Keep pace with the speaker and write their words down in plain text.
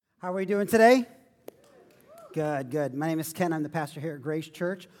How are we doing today? Good. My name is Ken. I'm the pastor here at Grace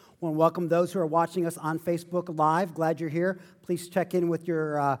Church. I want to welcome those who are watching us on Facebook Live. Glad you're here. Please check in with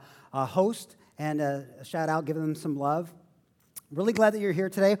your host and shout out, give them some love. Really glad that you're here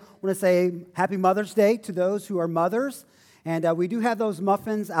today. I want to say Happy Mother's Day to those who are mothers. And we do have those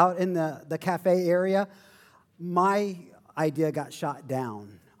muffins out in the cafe area. My idea got shot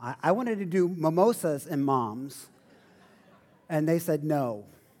down. I wanted to do mimosas and moms, and they said no.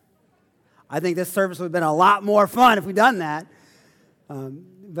 I think this service would have been a lot more fun if we'd done that.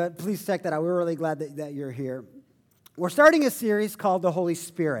 But please check that out. We're really glad that you're here. We're starting a series called The Holy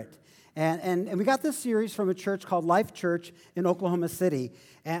Spirit. And we got this series from a church called Life Church in Oklahoma City.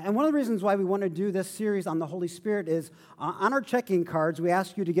 And one of the reasons why we want to do this series on the Holy Spirit is on our check-in cards, we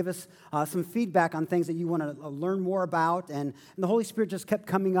ask you to give us some feedback on things that you want to learn more about. And the Holy Spirit just kept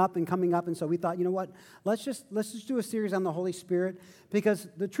coming up. And so we thought, you know what, let's just do a series on the Holy Spirit. Because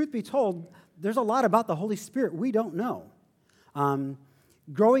the truth be told, there's a lot about the Holy Spirit we don't know.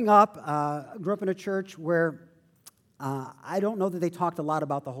 Grew up in a church where I don't know that they talked a lot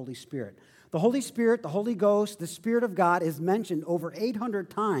about the Holy Spirit. The Holy Spirit, the Holy Ghost, the Spirit of God is mentioned over 800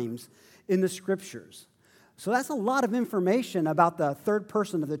 times in the Scriptures. So that's a lot of information about the third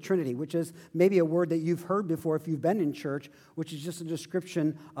person of the Trinity, which is maybe a word that you've heard before if you've been in church, which is just a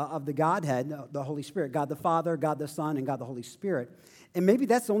description of the Godhead, the Holy Spirit, God the Father, God the Son, and God the Holy Spirit. And maybe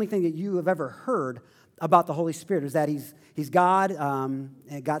that's the only thing that you have ever heard about the Holy Spirit, is that He's God,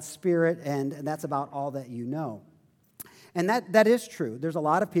 and God's Spirit, and that's about all that you know. And that is true. There's a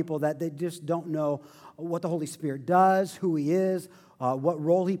lot of people that they just don't know what the Holy Spirit does, who He is, what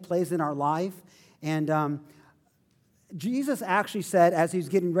role He plays in our life. And Jesus actually said, as He's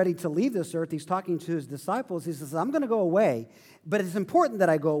getting ready to leave this earth, He's talking to His disciples, He says, I'm going to go away, but it's important that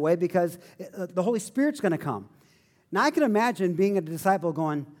I go away because the Holy Spirit's going to come. Now, I can imagine being a disciple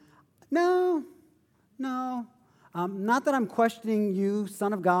going, no, not that I'm questioning you,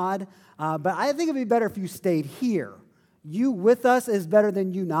 Son of God, but I think it'd be better if you stayed here. You with us is better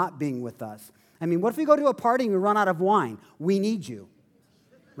than you not being with us. I mean, what if we go to a party and we run out of wine? We need you,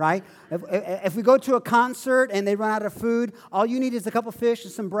 right? If we go to a concert and they run out of food, all you need is a couple fish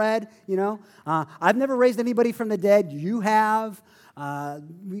and some bread, you know. I've never raised anybody from the dead. You have.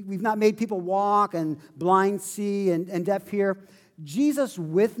 We've not made people walk and blind see and deaf hear. Jesus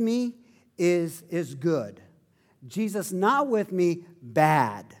with me is good. Jesus not with me,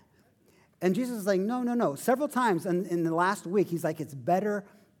 bad. And Jesus is like, no. Several times in the last week, He's like, it's better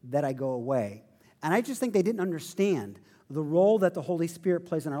that I go away. And I just think they didn't understand the role that the Holy Spirit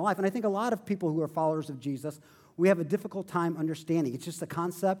plays in our life. And I think a lot of people who are followers of Jesus, we have a difficult time understanding. It's just a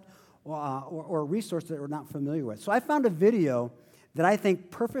concept or a resource that we're not familiar with. So I found a video that I think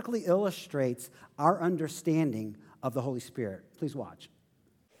perfectly illustrates our understanding of the Holy Spirit. Please watch.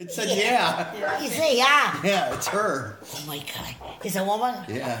 It said yeah. You say yeah. Yeah, it's her. Oh my God. It's a woman?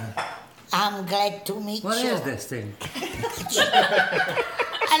 Yeah. I'm glad to meet What you. is this thing?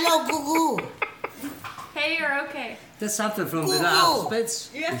 Hello, Goo-Goo. Hey, you're okay. That's something from the Google. Alphabets.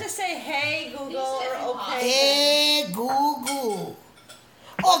 You have to say, hey, Google, or okay. Hey, Goo-Goo.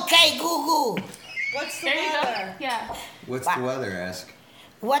 Okay, Goo-Goo. What's the There you go. weather? Yeah. What's the weather, ask?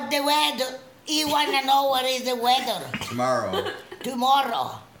 What the weather? You want to know what is the weather? Tomorrow.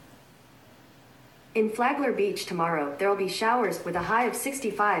 Tomorrow. In Flagler Beach tomorrow, there will be showers with a high of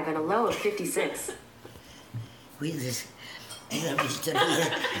 65 and a low of 56. With this. It's a mystery.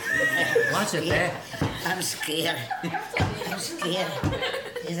 Watch it there. I'm scared.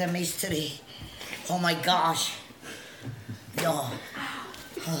 It's a mystery. Oh my gosh. No.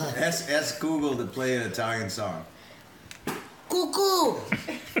 Ask Google to play an Italian song. Cuckoo.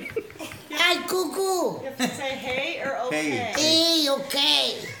 Hi, Cuckoo. You have to say hey or okay. Hey,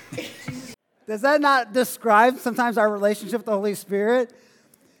 okay. Does that not describe sometimes our relationship with the Holy Spirit?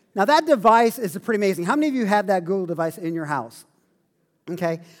 Now, that device is pretty amazing. How many of you have that Google device in your house?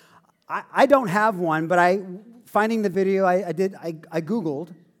 Okay. I don't have one, but finding the video, I Googled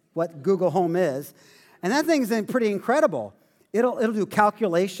what Google Home is, and that thing's pretty incredible. It'll do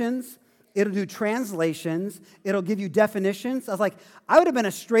calculations. It'll do translations. It'll give you definitions. I was like, I would have been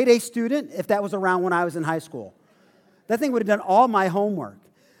a straight A student if that was around when I was in high school. That thing would have done all my homework.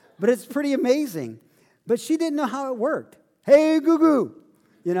 But it's pretty amazing. But she didn't know how it worked. Hey, Goo-Goo.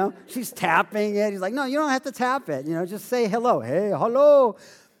 You know, she's tapping it. He's like, no, you don't have to tap it. You know, just say hello. Hey, hello.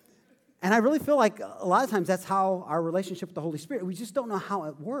 And I really feel like a lot of times that's how our relationship with the Holy Spirit, we just don't know how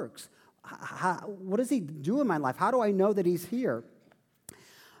it works. What does He do in my life? How do I know that He's here?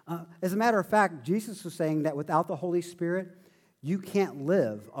 As a matter of fact, Jesus was saying that without the Holy Spirit, you can't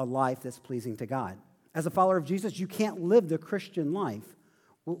live a life that's pleasing to God. As a follower of Jesus, you can't live the Christian life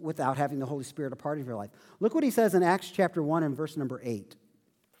without having the Holy Spirit a part of your life. Look what he says in Acts chapter 1 and verse number 8.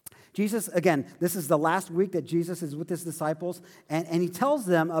 Jesus, again, this is the last week that Jesus is with his disciples, and he tells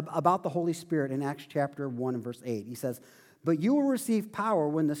them about the Holy Spirit in Acts chapter 1 and verse 8. He says, "But you will receive power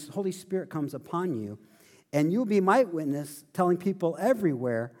when the Holy Spirit comes upon you, and you will be my witness, telling people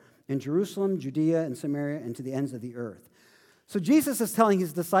everywhere in Jerusalem, Judea, and Samaria, and to the ends of the earth." So Jesus is telling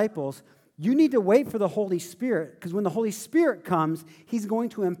his disciples, you need to wait for the Holy Spirit, because when the Holy Spirit comes, he's going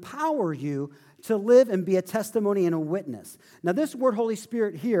to empower you to live and be a testimony and a witness. Now, this word Holy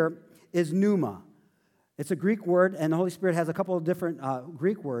Spirit here is pneuma. It's a Greek word, and the Holy Spirit has a couple of different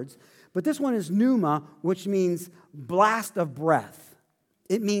Greek words. But this one is pneuma, which means blast of breath.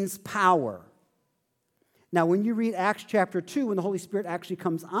 It means power. Now, when you read Acts chapter 2, when the Holy Spirit actually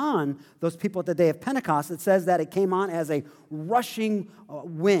comes on those people at the day of Pentecost, it says that it came on as a rushing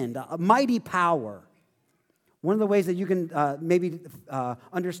wind, a mighty power. One of the ways that you can maybe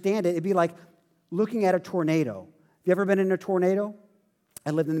understand it, it'd be like looking at a tornado. Have you ever been in a tornado?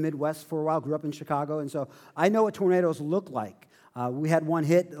 I lived in the Midwest for a while, grew up in Chicago, and so I know what tornadoes look like. We had one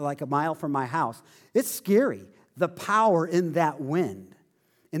hit like a mile from my house. It's scary, the power in that wind.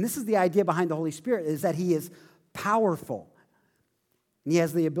 And this is the idea behind the Holy Spirit, is that he is powerful. And he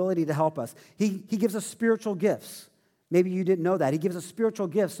has the ability to help us. He gives us spiritual gifts. Maybe you didn't know that. He gives us spiritual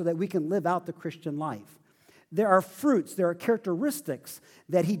gifts so that we can live out the Christian life. There are fruits, there are characteristics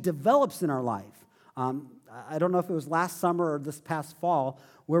that he develops in our life. I don't know if it was last summer or this past fall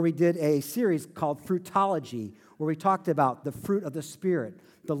where we did a series called Fruitology, where we talked about the fruit of the Spirit,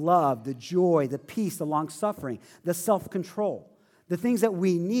 the love, the joy, the peace, the long-suffering, the self-control, the things that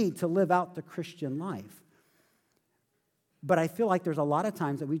we need to live out the Christian life. But I feel like there's a lot of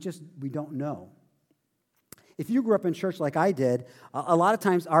times that we don't know. If you grew up in church like I did, a lot of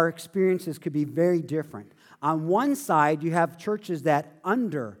times our experiences could be very different. On one side, you have churches that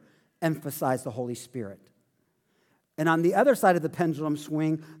underemphasize the Holy Spirit. And on the other side of the pendulum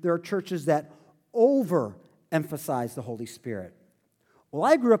swing, there are churches that overemphasize the Holy Spirit. Well,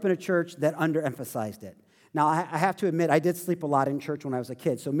 I grew up in a church that underemphasized it. Now, I have to admit, I did sleep a lot in church when I was a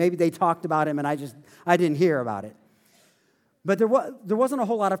kid, so maybe they talked about him and I didn't hear about it. But there wasn't a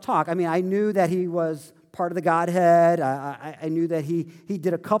whole lot of talk. I mean, I knew that he was part of the Godhead. I knew that he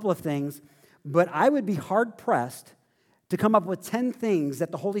did a couple of things, but I would be hard-pressed to come up with 10 things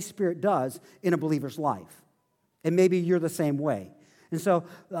that the Holy Spirit does in a believer's life. And maybe you're the same way. And so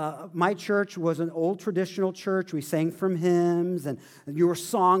my church was an old traditional church. We sang from hymns, and you were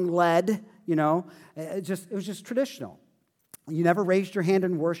song-led, you know. It was just traditional. You never raised your hand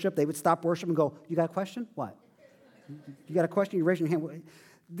in worship. They would stop worship and go, "You got a question? What? You got a question? You raise your hand."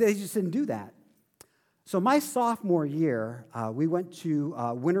 They just didn't do that. So my sophomore year, we went to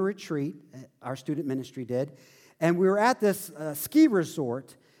winter retreat, our student ministry did, and we were at this ski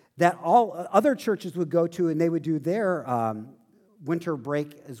resort that all other churches would go to, and they would do their winter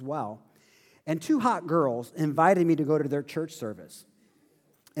break as well. And two hot girls invited me to go to their church service.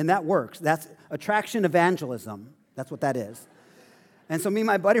 And that works. That's attraction evangelism. That's what that is. And so me and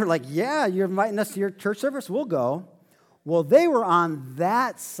my buddy were like, "Yeah, you're inviting us to your church service? We'll go." Well, they were on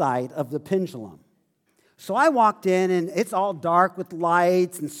that side of the pendulum. So I walked in, and it's all dark with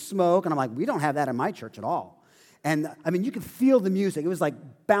lights and smoke, and I'm like, "We don't have that in my church at all." And, I mean, you could feel the music. It was like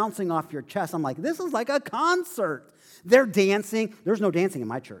bouncing off your chest. I'm like, this is like a concert. They're dancing. There's no dancing in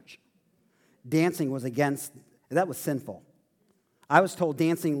my church. Dancing was that was sinful. I was told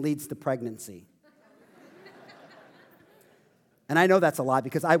dancing leads to pregnancy. And I know that's a lie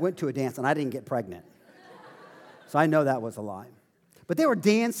because I went to a dance and I didn't get pregnant. So I know that was a lie. But they were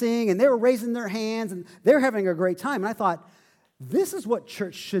dancing and they were raising their hands and they were having a great time. And I thought, this is what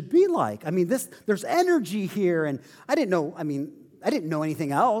church should be like. I mean, there's energy here. And I didn't know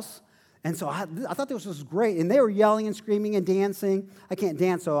anything else. And so I thought this was great. And they were yelling and screaming and dancing. I can't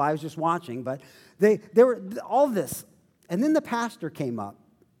dance, so I was just watching. But they were all this. And then the pastor came up.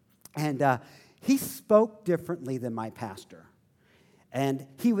 And he spoke differently than my pastor. And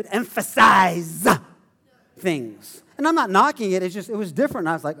he would emphasize things. And I'm not knocking it. It was different. And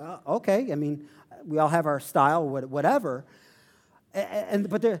I was like, okay. I mean, we all have our style, whatever.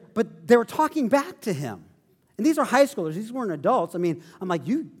 But they were talking back to him. And these are high schoolers. These weren't adults. I mean, I'm like,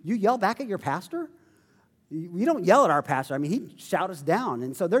 you yell back at your pastor? We don't yell at our pastor. I mean, he'd shout us down.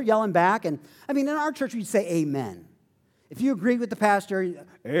 And so they're yelling back. And, I mean, in our church, we'd say amen. If you agreed with the pastor,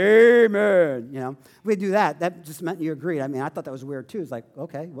 amen, you know. We'd do that. That just meant you agreed. I mean, I thought that was weird, too. It's like,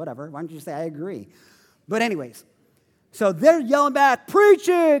 okay, whatever. Why don't you just say I agree? But anyways, so they're yelling back, preach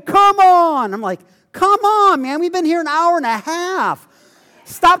it, come on. I'm like, come on, man. We've been here an hour and a half.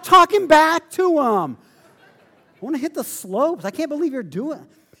 Stop talking back to them. I want to hit the slopes. I can't believe you're doing it.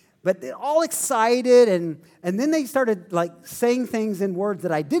 But they're all excited, and then they started like saying things in words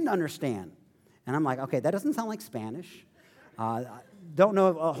that I didn't understand. And I'm like, okay, that doesn't sound like Spanish. Don't know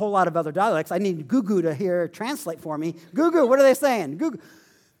a whole lot of other dialects. I need Gugu to translate for me. Gugu, what are they saying? Gugu.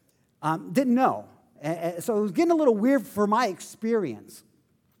 Didn't know. So it was getting a little weird for my experience.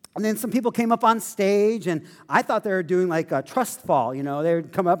 And then some people came up on stage, and I thought they were doing like a trust fall. You know, they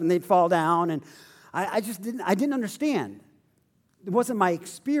would come up and they'd fall down, and I didn't understand. It wasn't my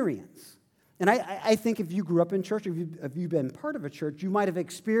experience. And I think if you grew up in church, if you've been part of a church, you might have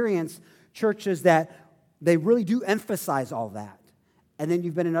experienced churches that they really do emphasize all that. And then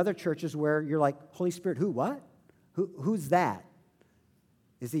you've been in other churches where you're like, Holy Spirit, who, what? Who's that?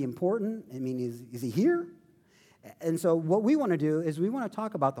 Is he important? I mean, is he here? And so what we want to do is we want to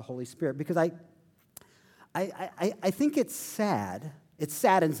talk about the Holy Spirit because I think it's sad. It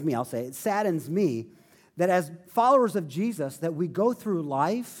saddens me, I'll say. It saddens me that as followers of Jesus that we go through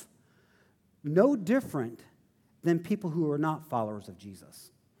life no different than people who are not followers of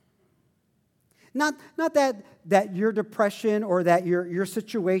Jesus. Not that your depression or that your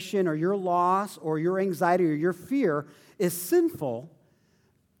situation or your loss or your anxiety or your fear is sinful,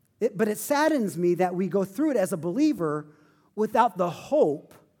 but it saddens me that we go through it as a believer without the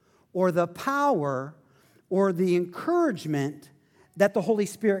hope or the power or the encouragement that the Holy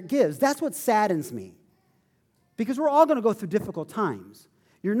Spirit gives. That's what saddens me. Because we're all going to go through difficult times.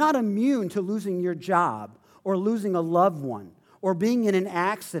 You're not immune to losing your job or losing a loved one or being in an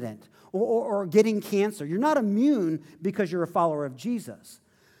accident or getting cancer. You're not immune because you're a follower of Jesus.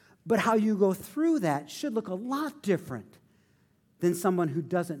 But how you go through that should look a lot different than someone who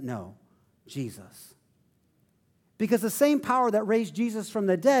doesn't know Jesus. Because the same power that raised Jesus from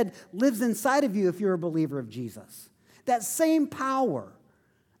the dead lives inside of you if you're a believer of Jesus. That same power.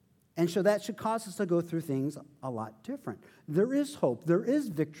 And so that should cause us to go through things a lot different. There is hope. There is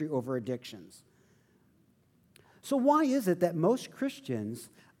victory over addictions. So why is it that most Christians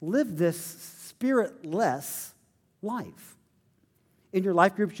live this spiritless life? In your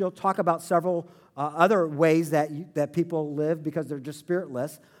life groups, you'll talk about several other ways that people live because they're just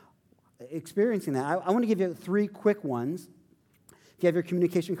spiritless, experiencing that. I want to give you 3 quick ones. If you have your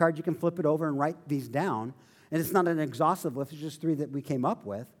communication card, you can flip it over and write these down. And it's not an exhaustive list. It's just 3 that we came up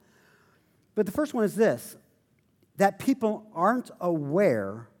with. But the first one is this, that people aren't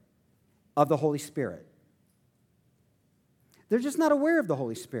aware of the Holy Spirit. They're just not aware of the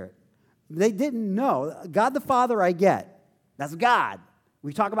Holy Spirit. They didn't know. God the Father, I get. That's God.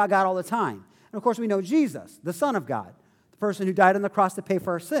 We talk about God all the time. And of course, we know Jesus, the Son of God, the person who died on the cross to pay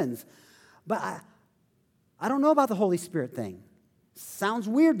for our sins. But I don't know about the Holy Spirit thing. Sounds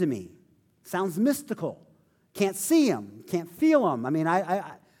weird to me. Sounds mystical. Can't see him. Can't feel him. I mean,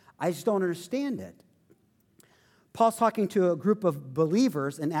 I just don't understand it. Paul's talking to a group of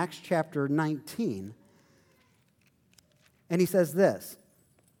believers in Acts chapter 19. And he says this.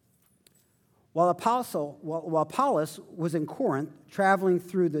 While Apollos was in Corinth, traveling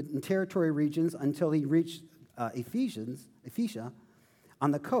through the territory regions until he reached Ephesia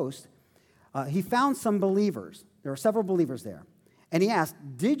on the coast, he found some believers. There were several believers there. And he asked,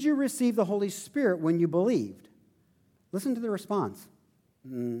 did you receive the Holy Spirit when you believed? Listen to the response.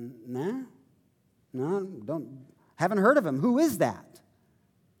 No, haven't heard of him. Who is that?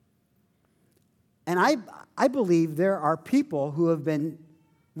 And I believe there are people who have been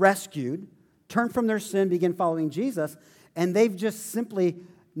rescued, turned from their sin, begin following Jesus, and they've just simply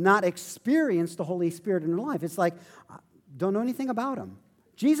not experienced the Holy Spirit in their life. It's like, don't know anything about him.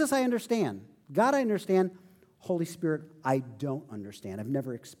 Jesus, I understand. God, I understand. Holy Spirit, I don't understand. I've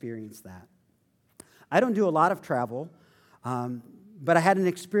never experienced that. I don't do a lot of travel, but I had an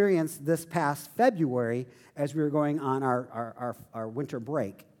experience this past February as we were going on our winter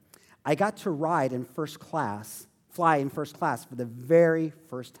break. I got to fly in first class for the very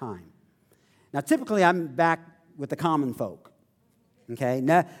first time. Now, typically, I'm back with the common folk, okay?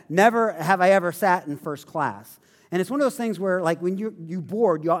 Never have I ever sat in first class. And it's one of those things where, like, when you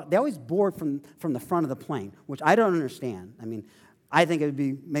board, they always board from the front of the plane, which I don't understand. I mean, I think it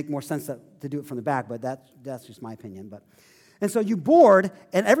would make more sense to do it from the back, but that's just my opinion. And so you board,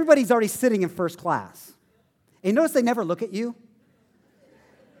 and everybody's already sitting in first class. And you notice they never look at you?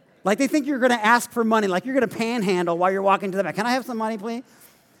 Like they think you're going to ask for money, like you're going to panhandle while you're walking to the back. Can I have some money, please?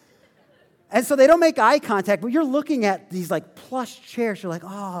 And so they don't make eye contact, but you're looking at these like plush chairs. You're like,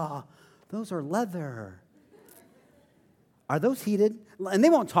 oh, those are leather. Are those heated? And they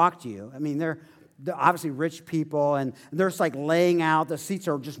won't talk to you. I mean, they're obviously rich people, and they're just like laying out. The seats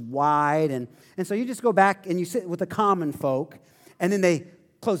are just wide. And so you just go back and you sit with the common folk, and then they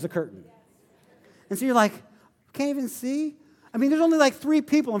close the curtain. And so you're like, can't even see? I mean, there's only like 3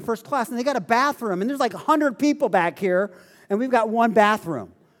 people in first class, and they got a bathroom, and there's like 100 people back here, and we've got 1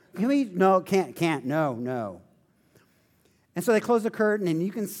 bathroom. Can we? No, can't, no. And so they close the curtain, and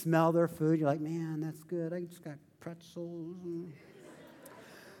you can smell their food. You're like, man, that's good. I just got pretzels.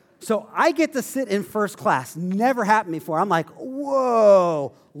 So I get to sit in first class. Never happened before. I'm like,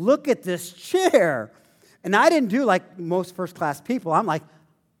 whoa, look at this chair. And I didn't do like most first class people. I'm like,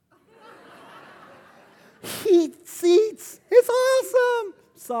 heat seats. It's awesome.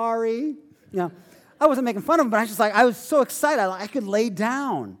 Sorry. I wasn't making fun of them, but I was so excited. I could lay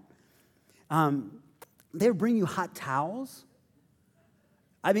down. They would bring you hot towels.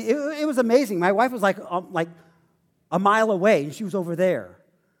 I mean, it was amazing. My wife was like a mile away, and she was over there.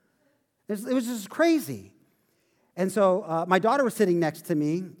 It was just crazy. And so my daughter was sitting next to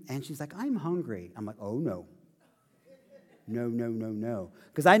me, and she's like, I'm hungry. I'm like, oh, no. No.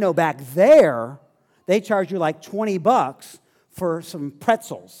 Because I know back there, they charge you like $20 for some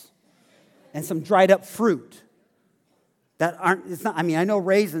pretzels and some dried up fruit. I know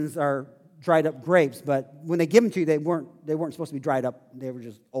raisins are dried up grapes, but when they give them to you, they weren't supposed to be dried up. They were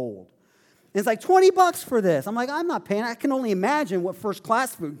just old. And it's like $20 for this. I'm like, I'm not paying. I can only imagine what first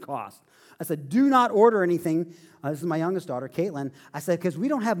class food costs. I said, do not order anything. This is my youngest daughter, Caitlin. I said, because we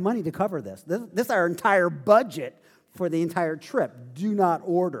don't have money to cover this. This is our entire budget for the entire trip. Do not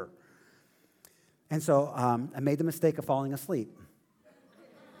order. And so I made the mistake of falling asleep.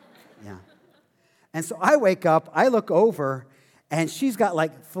 Yeah. And so I wake up, I look over, and she's got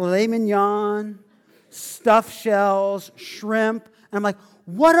like filet mignon, stuffed shells, shrimp. And I'm like,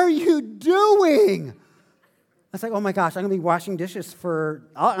 what are you doing? I was like, oh my gosh, I'm going to be washing dishes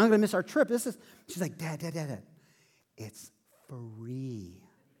I'm going to miss our trip. She's like, Dad, it's free.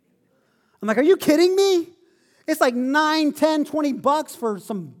 I'm like, are you kidding me? It's like $9, $10, $20 for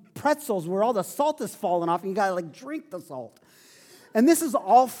some pretzels where all the salt is falling off and you got to like drink the salt. And this is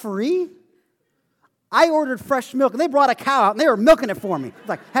all free? I ordered fresh milk and they brought a cow out and they were milking it for me. It's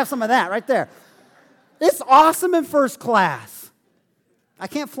like, have some of that right there. It's awesome in first class. I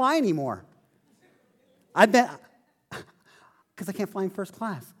can't fly anymore. because I can't fly in first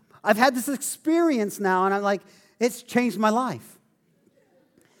class. I've had this experience now, and I'm like, it's changed my life.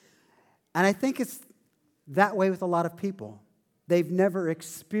 And I think it's that way with a lot of people. They've never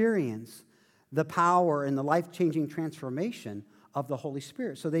experienced the power and the life-changing transformation of the Holy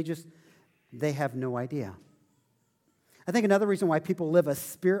Spirit. So they have no idea. I think another reason why people live a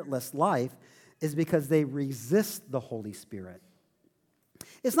spiritless life is because they resist the Holy Spirit.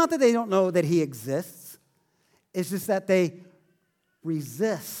 It's not that they don't know that He exists. It's just that they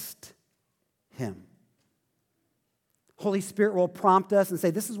resist Him. Holy Spirit will prompt us and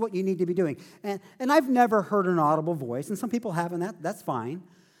say, this is what you need to be doing. And I've never heard an audible voice, and some people haven't. That's fine.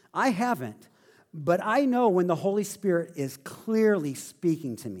 I haven't. But I know when the Holy Spirit is clearly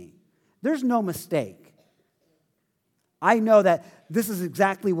speaking to me. There's no mistake. I know that this is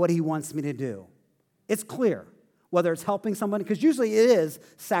exactly what He wants me to do. It's clear, whether it's helping someone, because usually it is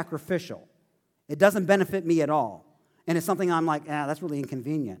sacrificial. It doesn't benefit me at all. And it's something I'm like, that's really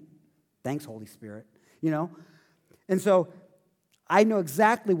inconvenient. Thanks, Holy Spirit. You know? And so I know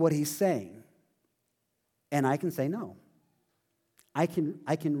exactly what He's saying. And I can say no. I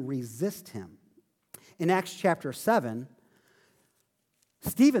can resist Him. In Acts chapter 7,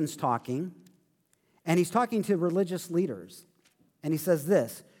 Stephen's talking, and he's talking to religious leaders. And he says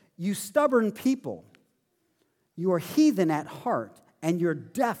this, you stubborn people, you are heathen at heart, and you're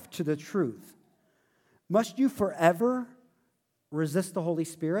deaf to the truth. Must you forever resist the Holy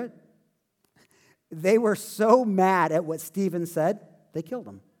Spirit? They were so mad at what Stephen said, they killed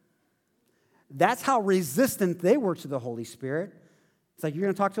him. That's how resistant they were to the Holy Spirit. It's like, you're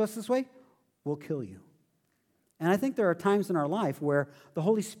going to talk to us this way? We'll kill you. And I think there are times in our life where the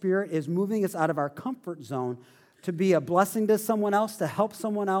Holy Spirit is moving us out of our comfort zone to be a blessing to someone else, to help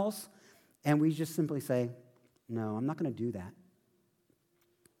someone else, and we just simply say, no, I'm not going to do that.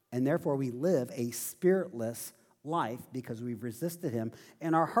 And therefore, we live a spiritless life because we've resisted Him,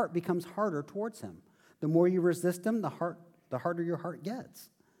 and our heart becomes harder towards Him. The more you resist Him, the harder your heart gets.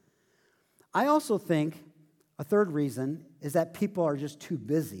 I also think a third reason is that people are just too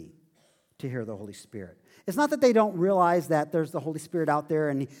busy to hear the Holy Spirit. It's not that they don't realize that there's the Holy Spirit out there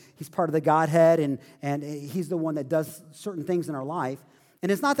and He's part of the Godhead and He's the one that does certain things in our life.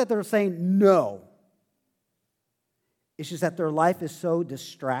 And it's not that they're saying no. It's just that their life is so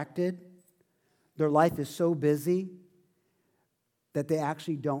distracted, their life is so busy that they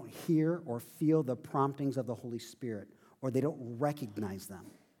actually don't hear or feel the promptings of the Holy Spirit, or they don't recognize them.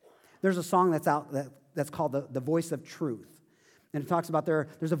 There's a song that's out that's called The Voice of Truth. And it talks about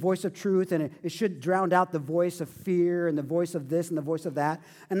there's a voice of truth, and it should drown out the voice of fear and the voice of this and the voice of that.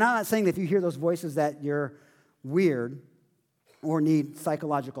 And I'm not saying that if you hear those voices that you're weird or need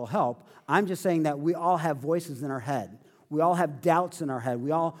psychological help. I'm just saying that we all have voices in our head. We all have doubts in our head.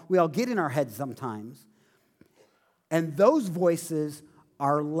 We all get in our head sometimes. And those voices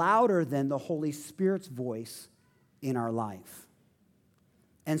are louder than the Holy Spirit's voice in our life.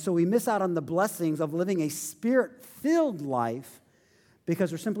 And so we miss out on the blessings of living a Spirit-filled life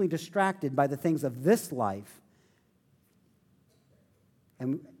because we're simply distracted by the things of this life,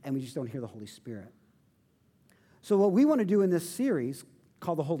 and we just don't hear the Holy Spirit. So what we want to do in this series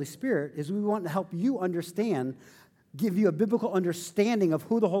called the Holy Spirit is we want to help you understand, give you a biblical understanding of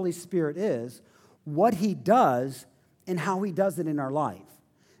who the Holy Spirit is, what He does, and how He does it in our life.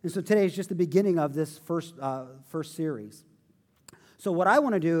 And so today is just the beginning of this first series. So what I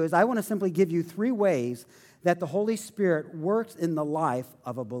want to do is I want to simply give you 3 ways that the Holy Spirit works in the life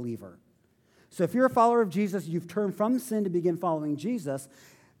of a believer. So if you're a follower of Jesus, you've turned from sin to begin following Jesus,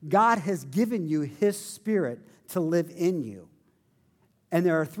 God has given you His Spirit to live in you. And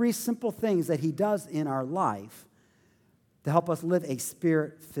there are 3 simple things that He does in our life to help us live a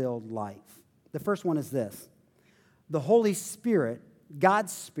Spirit-filled life. The first one is this. The Holy Spirit,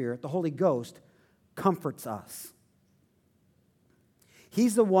 God's Spirit, the Holy Ghost, comforts us.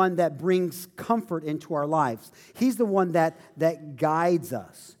 He's the one that brings comfort into our lives. He's the one that guides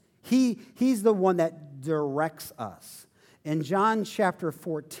us. He's the one that directs us. In John chapter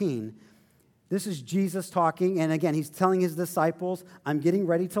 14, this is Jesus talking, and again, He's telling His disciples, I'm getting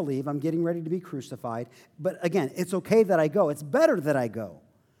ready to leave. I'm getting ready to be crucified. But again, it's okay that I go. It's better that I go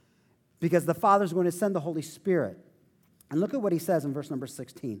because the Father's going to send the Holy Spirit. And look at what He says in verse number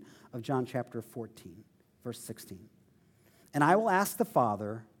 16 of John chapter 14, verse 16. And I will ask the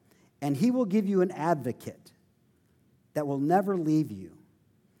Father, and He will give you an advocate that will never leave you.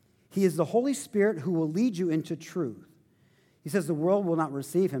 He is the Holy Spirit who will lead you into truth. He says the world will not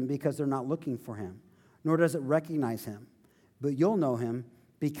receive Him because they're not looking for Him, nor does it recognize Him. But you'll know Him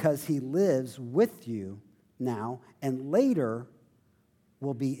because He lives with you now and later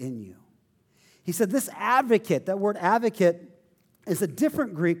will be in you. He said this advocate, that word advocate is a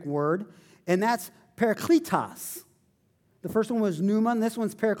different Greek word, and that's parakletos. The first one was pneuma, this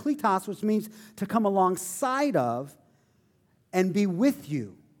one's parakletos, which means to come alongside of and be with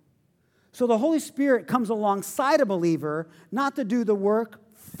you. So the Holy Spirit comes alongside a believer, not to do the work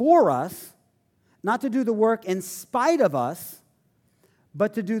for us, not to do the work in spite of us,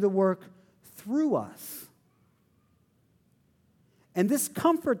 but to do the work through us. And this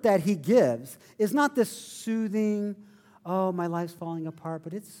comfort that He gives is not this soothing, oh, my life's falling apart,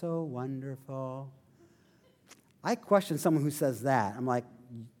 but it's so wonderful. I question someone who says that. I'm like,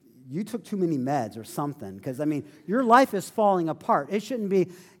 you took too many meds or something. Because, I mean, your life is falling apart. It shouldn't be,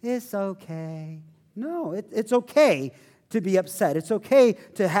 it's okay. No, it's okay to be upset. It's okay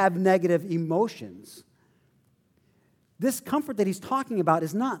to have negative emotions. This comfort that He's talking about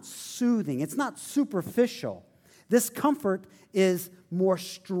is not soothing. It's not superficial. This comfort is more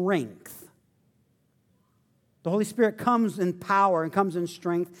strength. The Holy Spirit comes in power and comes in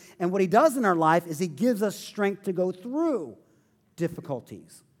strength. And what He does in our life is He gives us strength to go through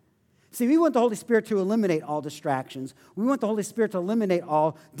difficulties. See, we want the Holy Spirit to eliminate all distractions. We want the Holy Spirit to eliminate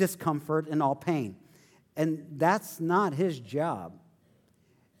all discomfort and all pain. And that's not His job.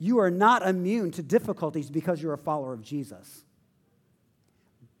 You are not immune to difficulties because you're a follower of Jesus.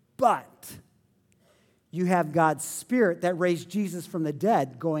 But you have God's Spirit that raised Jesus from the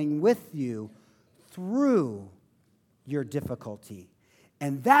dead going with you through your difficulty.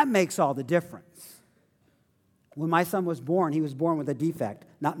 And that makes all the difference. When my son was born, he was born with a defect,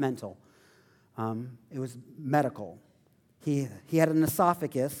 not mental. It was medical. He had an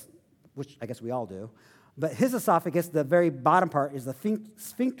esophagus, which I guess we all do, but his esophagus, the very bottom part, is the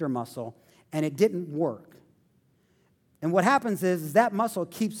sphincter muscle, and it didn't work. And what happens is that muscle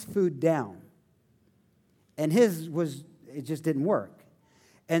keeps food down. And it just didn't work.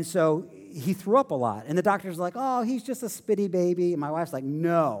 And so he threw up a lot. And the doctor's like, oh, he's just a spitty baby. And my wife's like,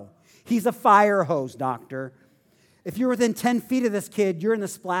 no, he's a fire hose, doctor. If you're within 10 feet of this kid, you're in the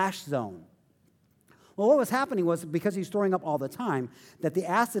splash zone. Well, what was happening was because he was throwing up all the time, that the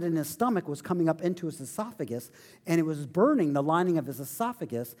acid in his stomach was coming up into his esophagus, and it was burning the lining of his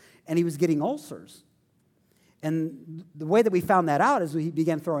esophagus, and he was getting ulcers. And the way that we found that out is he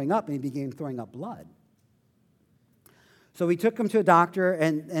began throwing up, and he began throwing up blood. So we took him to a doctor,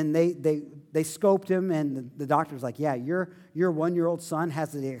 and they scoped him, and the doctor was like, yeah, your 1-year-old son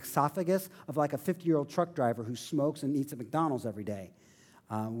has the esophagus of like a 50-year-old truck driver who smokes and eats at McDonald's every day.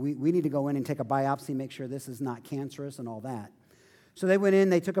 We need to go in and take a biopsy, make sure this is not cancerous and all that. So they went in,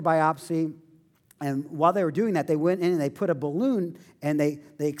 they took a biopsy, and while they were doing that, they went in and they put a balloon and they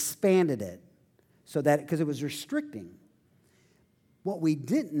expanded it so that, because it was restricting. What we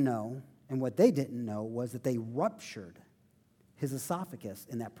didn't know and what they didn't know was that they ruptured his esophagus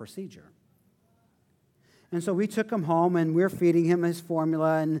in that procedure. And so we took him home and we're feeding him his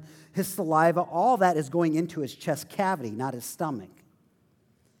formula and his saliva. All that is going into his chest cavity, not his stomach.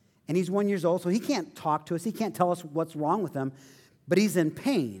 And he's 1 year old, so he can't talk to us. He can't tell us what's wrong with him, but he's in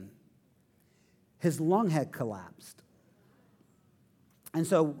pain. His lung had collapsed. And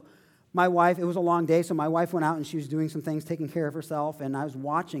so my wife, it was a long day, so my wife went out and she was doing some things, taking care of herself, and I was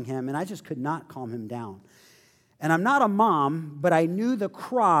watching him, and I just could not calm him down. And I'm not a mom, but I knew the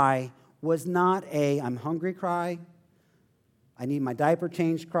cry was not a I'm hungry cry, I need my diaper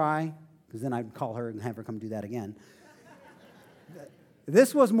changed cry, because then I'd call her and have her come do that again.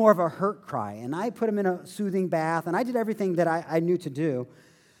 This was more of a hurt cry, and I put him in a soothing bath, and I did everything that I knew to do.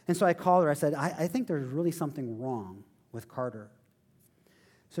 And so I called her. I said, I think there's really something wrong with Carter.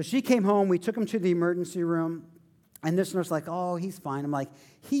 So she came home. We took him to the emergency room, and this nurse was like, oh, he's fine. I'm like,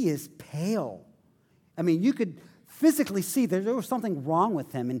 he is pale. I mean, you could physically see there was something wrong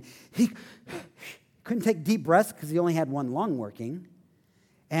with him, and he couldn't take deep breaths because he only had one lung working.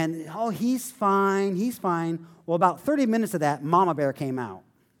 And, oh, he's fine, he's fine. Well, about 30 minutes of that, Mama Bear came out.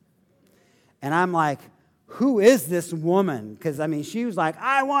 And I'm like, who is this woman? Because, I mean, she was like,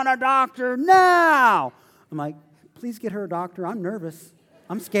 I want a doctor now. I'm like, please get her a doctor. I'm nervous.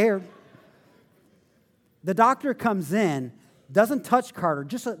 I'm scared. The doctor comes in, doesn't touch Carter.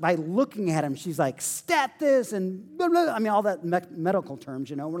 Just by looking at him, she's like, stat this and blah, blah. I mean, all that medical terms,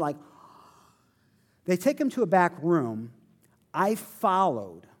 you know. We're like, they take him to a back room. I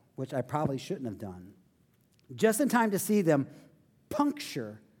followed, which I probably shouldn't have done, just in time to see them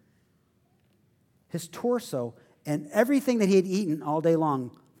puncture his torso, and everything that he had eaten all day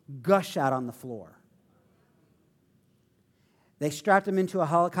long gush out on the floor. They strapped him into a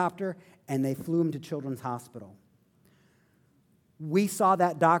helicopter, and they flew him to Children's Hospital. We saw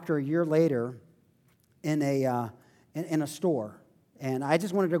that doctor a year later in a store. And I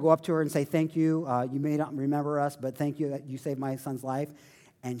just wanted to go up to her and say, thank you. You may not remember us, but thank you that you saved my son's life.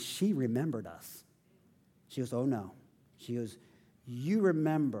 And she remembered us. She goes, oh, no. She goes, you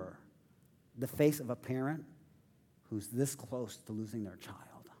remember the face of a parent who's this close to losing their child.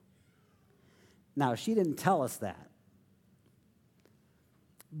 Now, she didn't tell us that.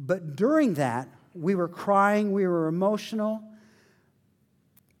 But during that, we were crying, we were emotional.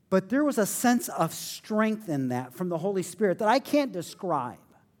 But there was a sense of strength in that from the Holy Spirit that I can't describe,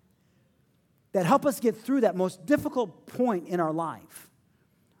 that helped us get through that most difficult point in our life.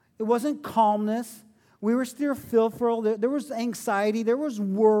 It wasn't calmness. We were still fearful. There was anxiety. There was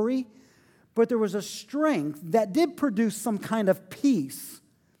worry. But there was a strength that did produce some kind of peace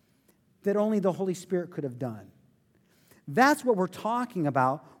that only the Holy Spirit could have done. That's what we're talking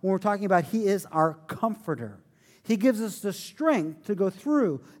about when we're talking about He is our comforter. He gives us the strength to go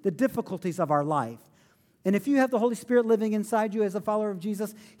through the difficulties of our life. And if you have the Holy Spirit living inside you as a follower of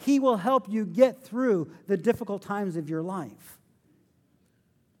Jesus, He will help you get through the difficult times of your life.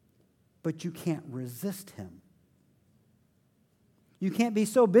 But you can't resist Him. You can't be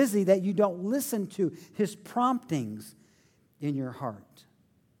so busy that you don't listen to His promptings in your heart.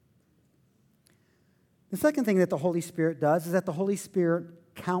 The second thing that the Holy Spirit does is that the Holy Spirit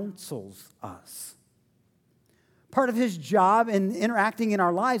counsels us. Part of His job in interacting in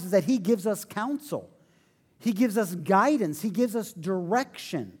our lives is that He gives us counsel. He gives us guidance. He gives us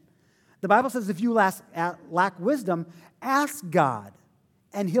direction. The Bible says if you lack wisdom, ask God,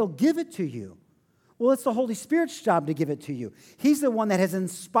 and He'll give it to you. Well, it's the Holy Spirit's job to give it to you. He's the one that has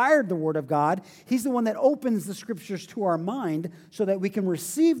inspired the Word of God. He's the one that opens the Scriptures to our mind so that we can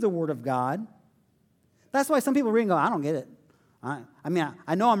receive the Word of God. That's why some people read and go, I don't get it.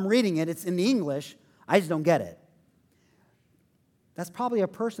 I know I'm reading it. It's in the English. I just don't get it. That's probably a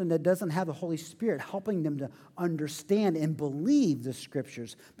person that doesn't have the Holy Spirit helping them to understand and believe the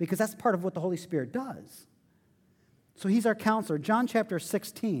Scriptures, because that's part of what the Holy Spirit does. So He's our counselor. John chapter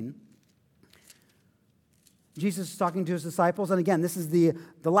 16, Jesus is talking to His disciples, and again, this is the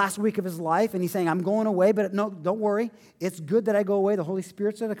last week of His life, and He's saying, I'm going away, but no, don't worry. It's good that I go away. The Holy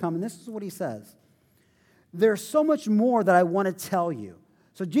Spirit's going to come, and this is what He says. There's so much more that I want to tell you.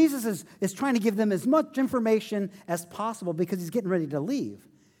 So Jesus is trying to give them as much information as possible because He's getting ready to leave.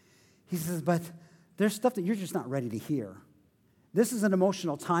 He says, but there's stuff that you're just not ready to hear. This is an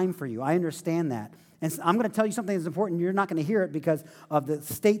emotional time for you. I understand that. And I'm going to tell you something that's important. You're not going to hear it because of the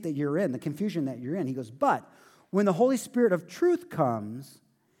state that you're in, the confusion that you're in. He goes, but when the Holy Spirit of truth comes,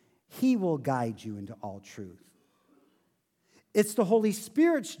 He will guide you into all truth. It's the Holy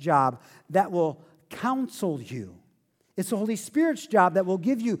Spirit's job that will counsel you. It's the Holy Spirit's job that will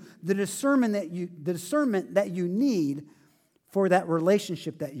give you the discernment that you need for that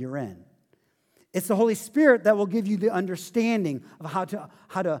relationship that you're in. It's the Holy Spirit that will give you the understanding of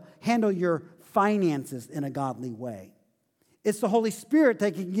how to handle your finances in a godly way. It's the Holy Spirit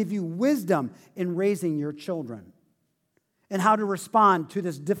that can give you wisdom in raising your children and how to respond to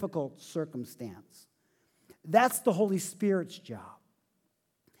this difficult circumstance. That's the Holy Spirit's job.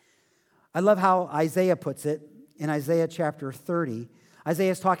 I love how Isaiah puts it in Isaiah chapter 30.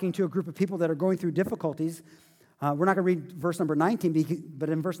 Isaiah is talking to a group of people that are going through difficulties. We're not going to read verse number 19, but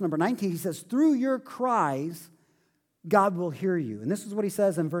in verse number 19, he says, through your cries, God will hear you. And this is what he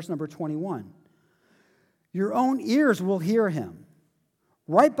says in verse number 21. Your own ears will hear him.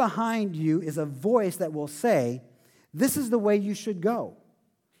 Right behind you is a voice that will say, this is the way you should go,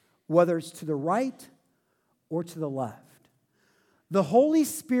 whether it's to the right or to the left. The Holy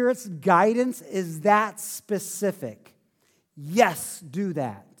Spirit's guidance is that specific. Yes, do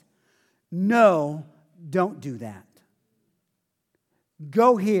that. No, don't do that.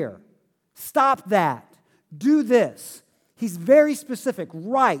 Go here. Stop that. Do this. He's very specific.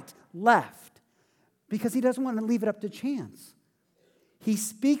 Right, left. Because he doesn't want to leave it up to chance. He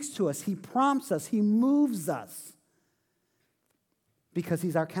speaks to us. He prompts us. He moves us. Because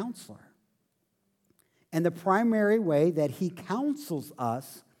he's our counselor. And the primary way that he counsels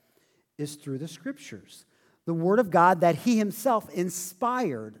us is through the Scriptures. The Word of God that he himself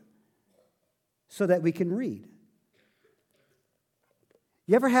inspired so that we can read.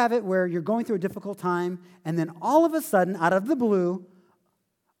 You ever have it where you're going through a difficult time and then all of a sudden, out of the blue,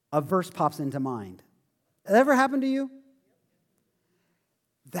 a verse pops into mind? That ever happened to you?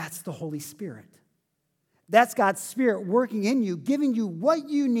 That's the Holy Spirit. That's God's Spirit working in you, giving you what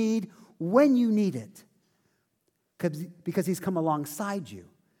you need when you need it. Because he's come alongside you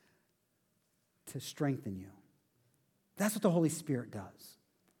to strengthen you. That's what the Holy Spirit does.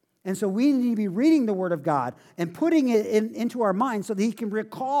 And so we need to be reading the Word of God and putting it into our minds so that he can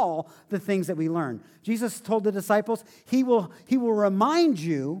recall the things that we learn. Jesus told the disciples, he will remind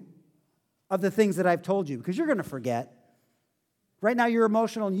you of the things that I've told you, because you're going to forget. Right now you're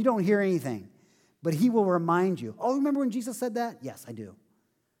emotional and you don't hear anything. But he will remind you. Oh, remember when Jesus said that? Yes, I do.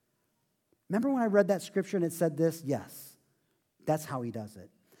 Remember when I read that scripture and it said this? Yes. That's how he does it.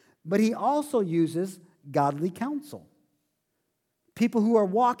 But he also uses godly counsel. People who are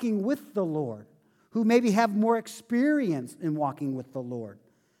walking with the Lord, who maybe have more experience in walking with the Lord,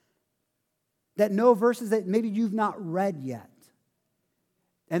 that know verses that maybe you've not read yet.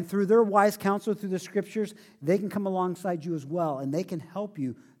 And through their wise counsel, through the scriptures, they can come alongside you as well, and they can help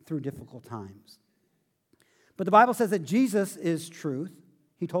you through difficult times. But the Bible says that Jesus is truth.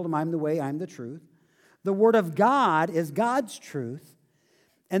 He told him, I'm the way, I'm the truth. The Word of God is God's truth,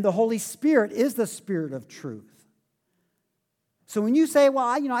 and the Holy Spirit is the Spirit of truth. So when you say, well,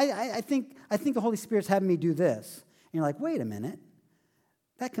 I think the Holy Spirit's having me do this, and you're like, wait a minute.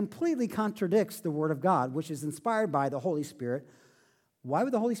 That completely contradicts the Word of God, which is inspired by the Holy Spirit. Why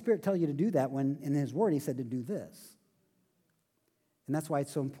would the Holy Spirit tell you to do that when in his Word he said to do this? And that's why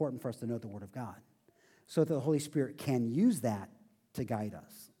it's so important for us to know the Word of God, so that the Holy Spirit can use that to guide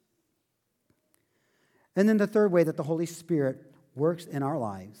us. And then the third way that the Holy Spirit works in our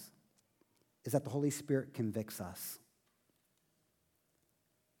lives is that the Holy Spirit convicts us.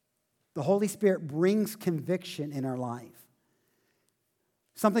 The Holy Spirit brings conviction in our life.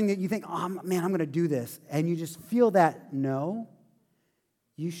 Something that you think, oh, man, I'm going to do this. And you just feel that, no,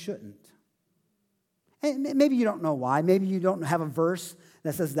 you shouldn't. And maybe you don't know why. Maybe you don't have a verse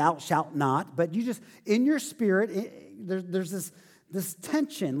that says, thou shalt not. But you just, in your spirit, there's this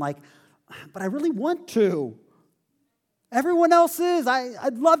tension, like, but I really want to. Everyone else is.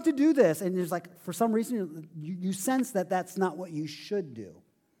 I'd love to do this. And there's like, for some reason, you sense that that's not what you should do.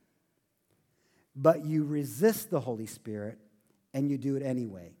 But you resist the Holy Spirit, and you do it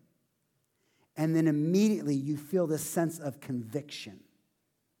anyway. And then immediately you feel this sense of conviction.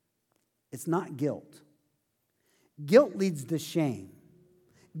 It's not guilt. Guilt leads to shame.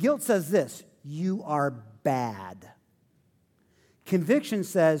 Guilt says this, you are bad. Conviction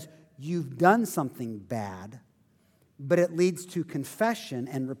says you've done something bad, but it leads to confession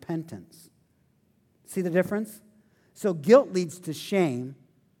and repentance. See the difference? So guilt leads to shame,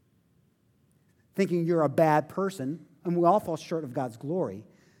 thinking you're a bad person, and we all fall short of God's glory.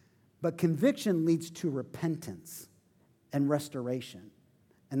 But conviction leads to repentance and restoration,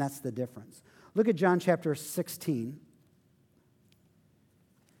 and that's the difference. Look at John chapter 16.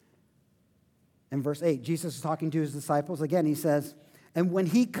 In verse 8, Jesus is talking to his disciples. Again, he says, and when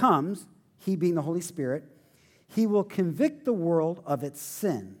he comes, he being the Holy Spirit, he will convict the world of its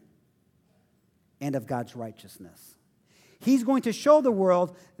sin and of God's righteousness. He's going to show the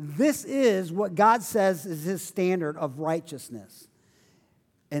world this is what God says is his standard of righteousness.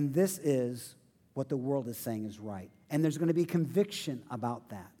 And this is what the world is saying is right. And there's going to be conviction about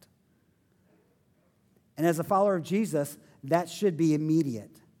that. And as a follower of Jesus, that should be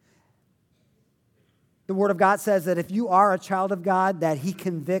immediate. The Word of God says that if you are a child of God, that he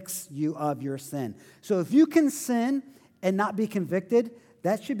convicts you of your sin. So if you can sin and not be convicted,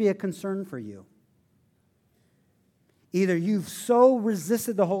 that should be a concern for you. Either you've so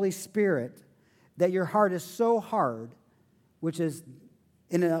resisted the Holy Spirit that your heart is so hard, which is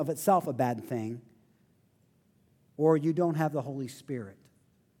in and of itself a bad thing, or you don't have the Holy Spirit.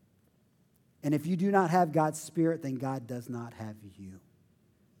 And if you do not have God's Spirit, then God does not have you.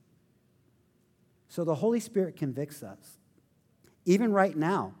 So the Holy Spirit convicts us. Even right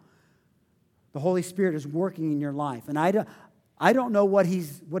now, the Holy Spirit is working in your life. And I don't know what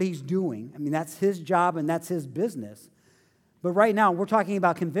he's doing. I mean, that's his job and that's his business. But right now, we're talking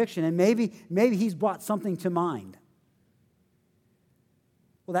about conviction, and maybe he's brought something to mind.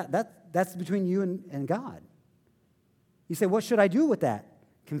 Well, that's between you and God. You say, what should I do with that?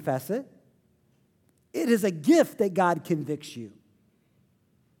 Confess it. It is a gift that God convicts you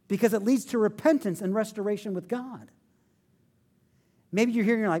because it leads to repentance and restoration with God. Maybe you're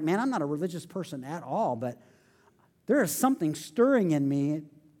here and you're like, man, I'm not a religious person at all, but there is something stirring in me.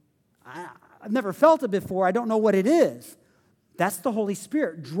 I've never felt it before. I don't know what it is. That's the Holy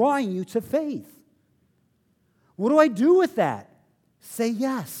Spirit drawing you to faith. What do I do with that? Say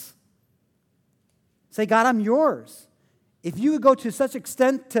yes. Say, God, I'm yours. If you would go to such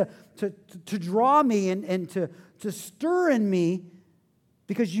extent to draw me and to stir in me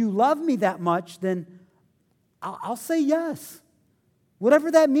because you love me that much, then I'll say yes. Whatever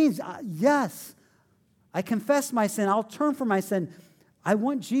that means, yes. I confess my sin. I'll turn from my sin. I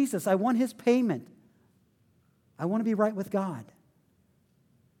want Jesus. I want his payment. I want to be right with God.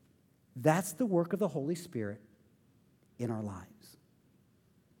 That's the work of the Holy Spirit in our lives.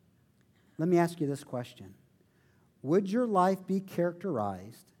 Let me ask you this question. Would your life be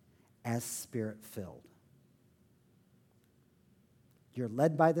characterized as Spirit-filled? You're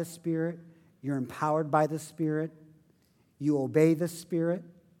led by the Spirit. You're empowered by the Spirit. You obey the Spirit.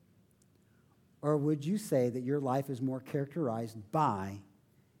 Or would you say that your life is more characterized by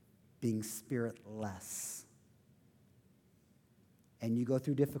being Spirit-less? And you go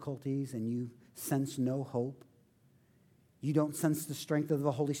through difficulties and you sense no hope. You don't sense the strength of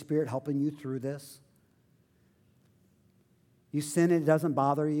the Holy Spirit helping you through this. You sin and it doesn't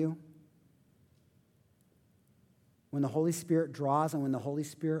bother you. When the Holy Spirit draws and when the Holy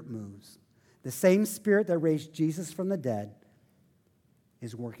Spirit moves, the same Spirit that raised Jesus from the dead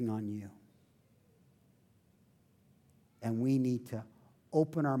is working on you. And we need to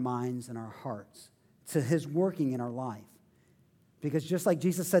open our minds and our hearts to his working in our life. Because just like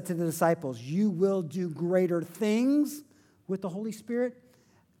Jesus said to the disciples, you will do greater things with the Holy Spirit.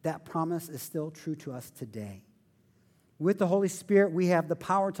 That promise is still true to us today. With the Holy Spirit, we have the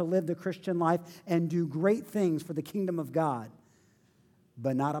power to live the Christian life and do great things for the kingdom of God,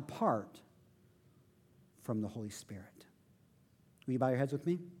 but not apart from the Holy Spirit. Will you bow your heads with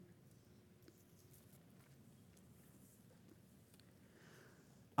me?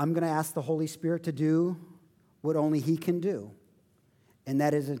 I'm going to ask the Holy Spirit to do what only he can do, and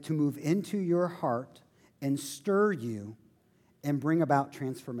that is to move into your heart and stir you and bring about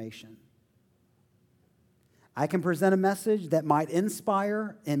transformation. I can present a message that might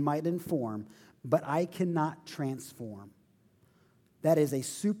inspire and might inform, but I cannot transform. That is a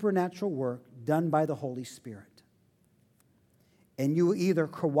supernatural work done by the Holy Spirit. And you will either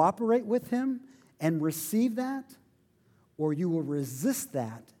cooperate with him and receive that, or you will resist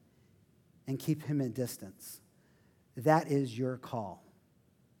that and keep him at distance. That is your call.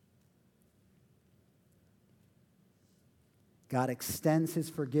 God extends his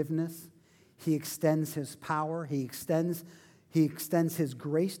forgiveness. He extends his power. He extends his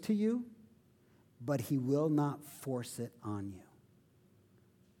grace to you, but he will not force it on you.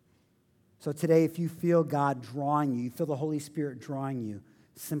 So today, if you feel God drawing you, you feel the Holy Spirit drawing you,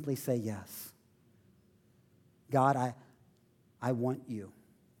 simply say yes. God, I want you.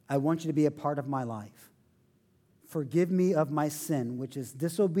 I want you to be a part of my life. Forgive me of my sin, which is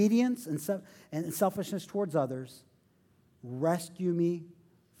disobedience and selfishness towards others. Rescue me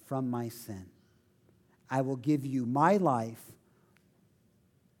from my sin. I will give you my life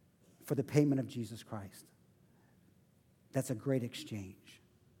for the payment of Jesus Christ. That's a great exchange.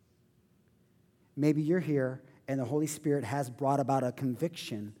 Maybe you're here and the Holy Spirit has brought about a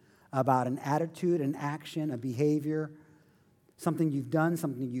conviction about an attitude, an action, a behavior, something you've done,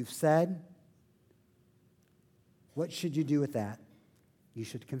 something you've said, what should you do with that? You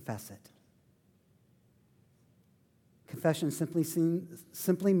should confess it. Confession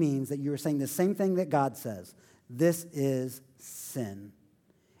simply means that you are saying the same thing that God says. This is sin.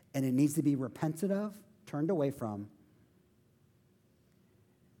 And it needs to be repented of, turned away from.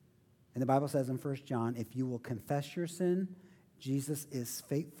 And the Bible says in 1 John, if you will confess your sin, Jesus is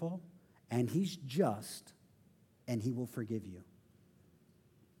faithful and he's just and he will forgive you.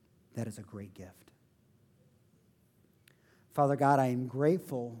 That is a great gift. Father God, I am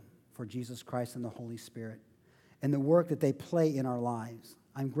grateful for Jesus Christ and the Holy Spirit and the work that they play in our lives.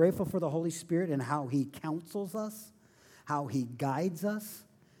 I'm grateful for the Holy Spirit and how he counsels us, how he guides us,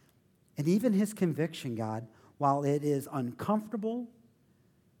 and even his conviction, God, while it is uncomfortable,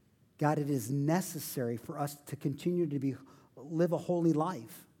 God, it is necessary for us to continue to live a holy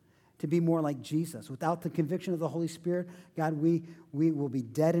life, to be more like Jesus. Without the conviction of the Holy Spirit, God, we will be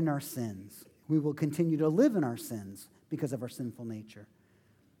dead in our sins. We will continue to live in our sins because of our sinful nature.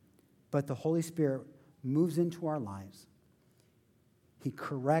 But the Holy Spirit moves into our lives. He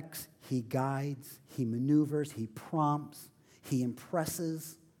corrects, he guides, he maneuvers, he prompts, he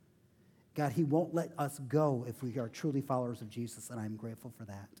impresses. God, he won't let us go if we are truly followers of Jesus, and I'm grateful for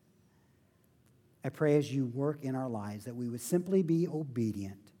that. I pray as you work in our lives that we would simply be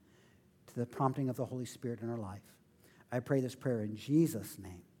obedient to the prompting of the Holy Spirit in our life. I pray this prayer in Jesus'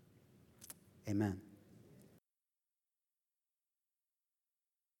 name. Amen.